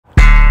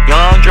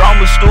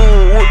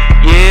stool.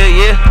 Yeah,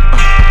 yeah.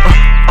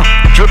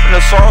 Dripping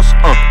the sauce.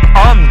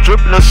 I'm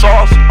dripping the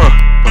sauce.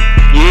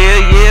 Yeah,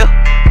 yeah.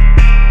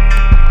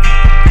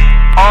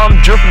 I'm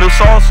dripping the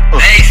sauce.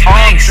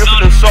 I'm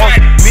dripping the sauce.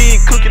 Me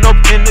cooking up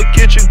in the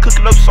kitchen,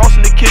 cooking up sauce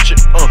in the kitchen.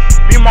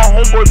 Me and my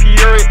homeboy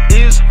Pierre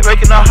is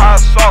making a hot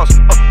sauce.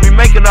 We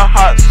making a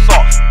hot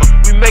sauce.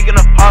 We making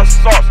a hot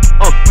sauce.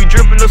 We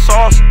dripping the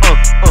sauce.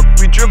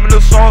 We dripping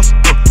the sauce.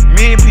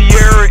 Me and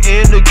Pierre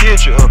in the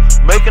kitchen,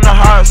 making a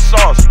hot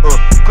sauce.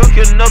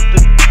 Cooking up the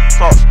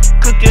sauce.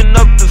 Cooking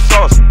up the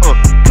sauce.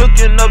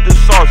 Cooking up the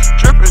sauce.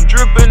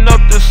 Dripping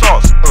up the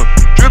sauce.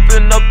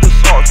 Dripping up the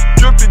sauce.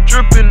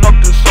 Dripping up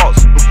the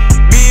sauce.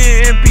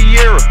 Me and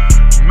Pierre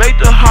make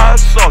the hot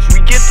sauce. We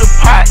get the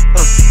pot.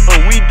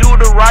 We do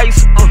the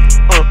rice.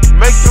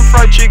 Make the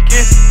fried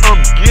chicken.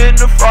 Getting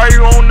the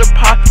fryer on the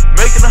pot.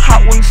 Making the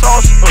hot wing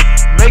sauce.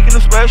 Making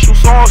a special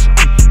sauce.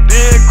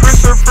 Then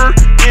Christopher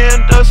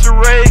and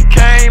Desiree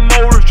came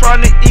over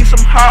trying to eat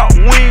some hot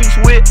wings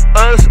with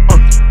us.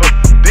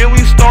 Then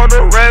we start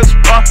a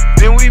restaurant.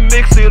 Then we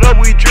mix it up.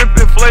 We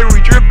dripping flavor.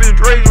 We dripping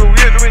razor. We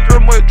dripping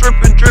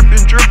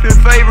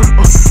flavor.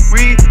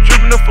 We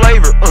dripping the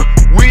flavor.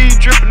 We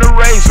dripping the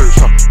razors.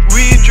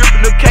 We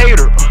dripping the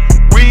cater.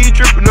 We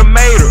dripping the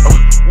mater.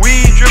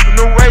 We dripping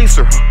the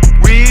racer.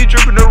 We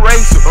dripping the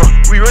racer.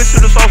 We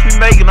racing the sauce. We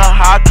making a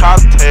hot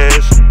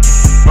cocktails.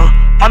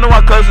 I know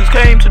my cousins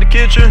came to the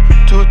kitchen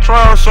to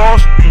try our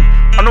sauce.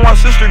 I know my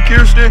sister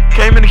Kirsten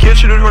came in the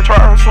kitchen to try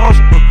our sauce.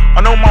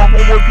 I know my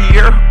homeboy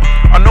Pierre.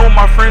 I know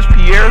my friends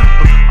Pierre.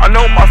 I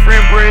know my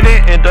friend Brandon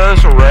and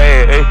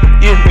Desiree.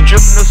 Yeah, we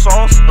dripping the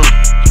sauce.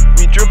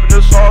 We dripping the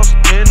sauce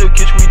in the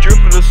kitchen. We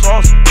dripping the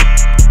sauce.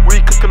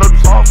 We cooking up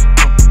the sauce.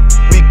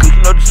 We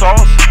cooking up the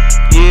sauce.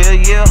 Yeah,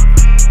 yeah.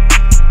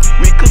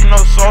 We cooking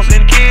up the sauce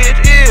in the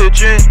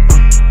kitchen.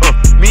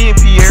 Me and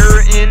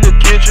Pierre in the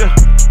kitchen,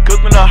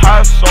 cooking the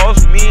hot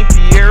sauce. Me and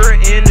Pierre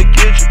in the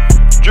kitchen,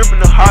 dripping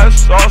the hot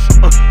sauce.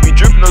 We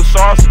dripping the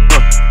sauce.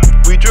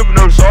 We dripping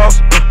the sauce.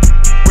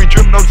 We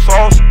dripping the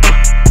sauce.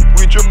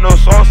 We dripping the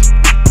sauce.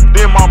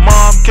 Then my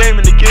mom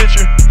came in the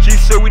kitchen. She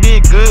said we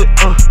did good.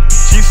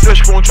 She said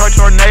she gonna try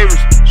to our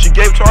neighbors. She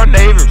gave to our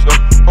neighbors.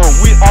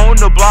 We on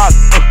the block.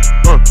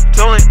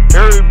 Telling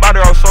everybody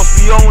our sauce.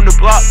 We on the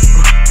block.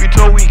 We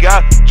told we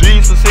got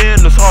Jesus in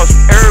the sauce.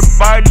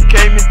 Everybody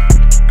came in.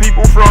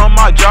 People from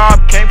my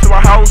job came to my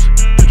house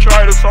to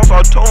try the sauce.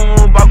 I told them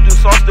about the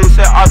sauce. They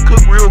said I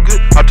cook real good.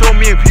 I told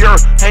me and Pierre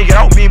hang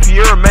out. Me and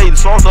Pierre made the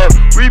sauce up.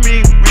 We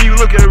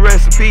look at the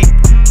recipe.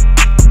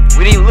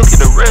 We didn't look at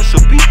the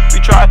recipe.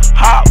 We tried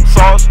hot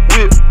sauce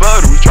with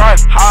butter. We tried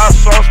hot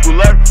sauce with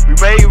letter. We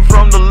made it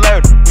from the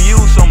letter. We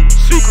used some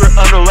secret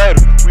under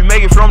letter. We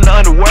make it from the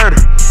underwear.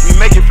 We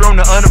make it from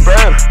the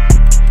underwear.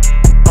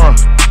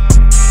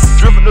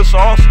 Dripping the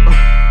sauce.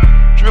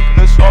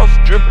 Dripping the sauce.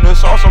 Dripping the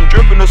sauce. I'm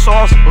dripping the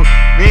sauce.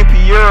 Me and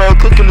Pierre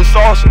cooking the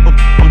sauce.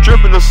 I'm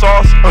dripping the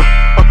sauce.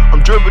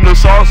 I'm dripping the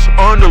sauce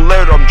on the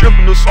letter. I'm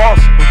dripping the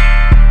sauce.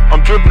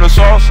 I'm dripping the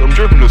sauce. I'm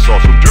dripping the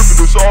sauce. I'm dripping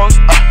the sauce.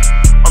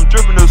 I'm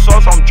dripping the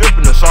sauce. I'm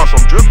dripping the sauce.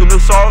 I'm dripping the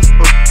sauce.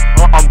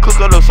 I'm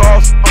cooking the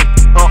sauce.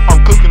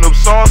 I'm cooking the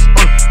sauce.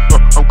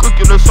 I'm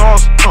cooking the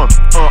sauce.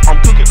 I'm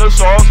cooking the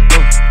sauce.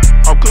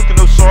 I'm cooking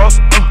the sauce.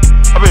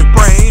 I've been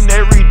praying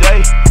every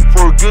day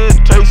for a good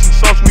tasting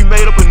sauce. We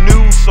made up a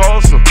new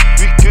sauce.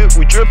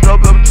 We dripping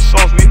up the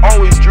sauce. We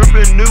always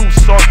dripping new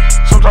sauce.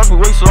 Sometimes we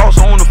waste sauce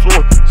on the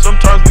floor.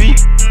 Sometimes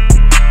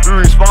we're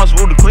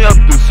responsible to clean up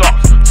the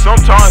sauce.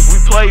 Sometimes we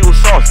play with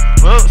sauce.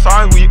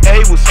 Sometimes we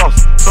ate with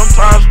sauce.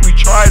 Sometimes we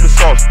try the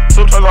sauce.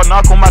 Sometimes I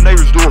knock on my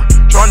neighbor's door,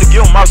 trying to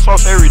give them my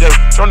sauce every day.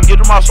 Trying to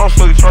get them my sauce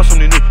so they try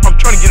something new. I'm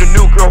trying to get a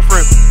new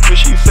girlfriend. But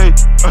she say,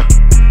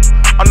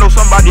 I know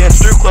somebody at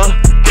strip club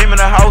came in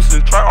the house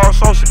and tried our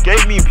sauce and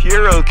gave me and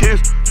Pierre a kiss.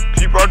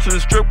 She brought her to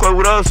the strip club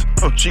with us.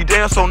 She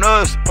danced on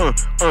us.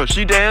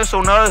 She danced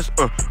on us.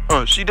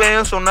 She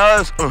danced on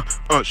us.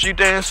 She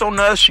danced on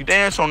us. She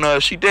danced on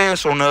us. She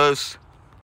danced on us.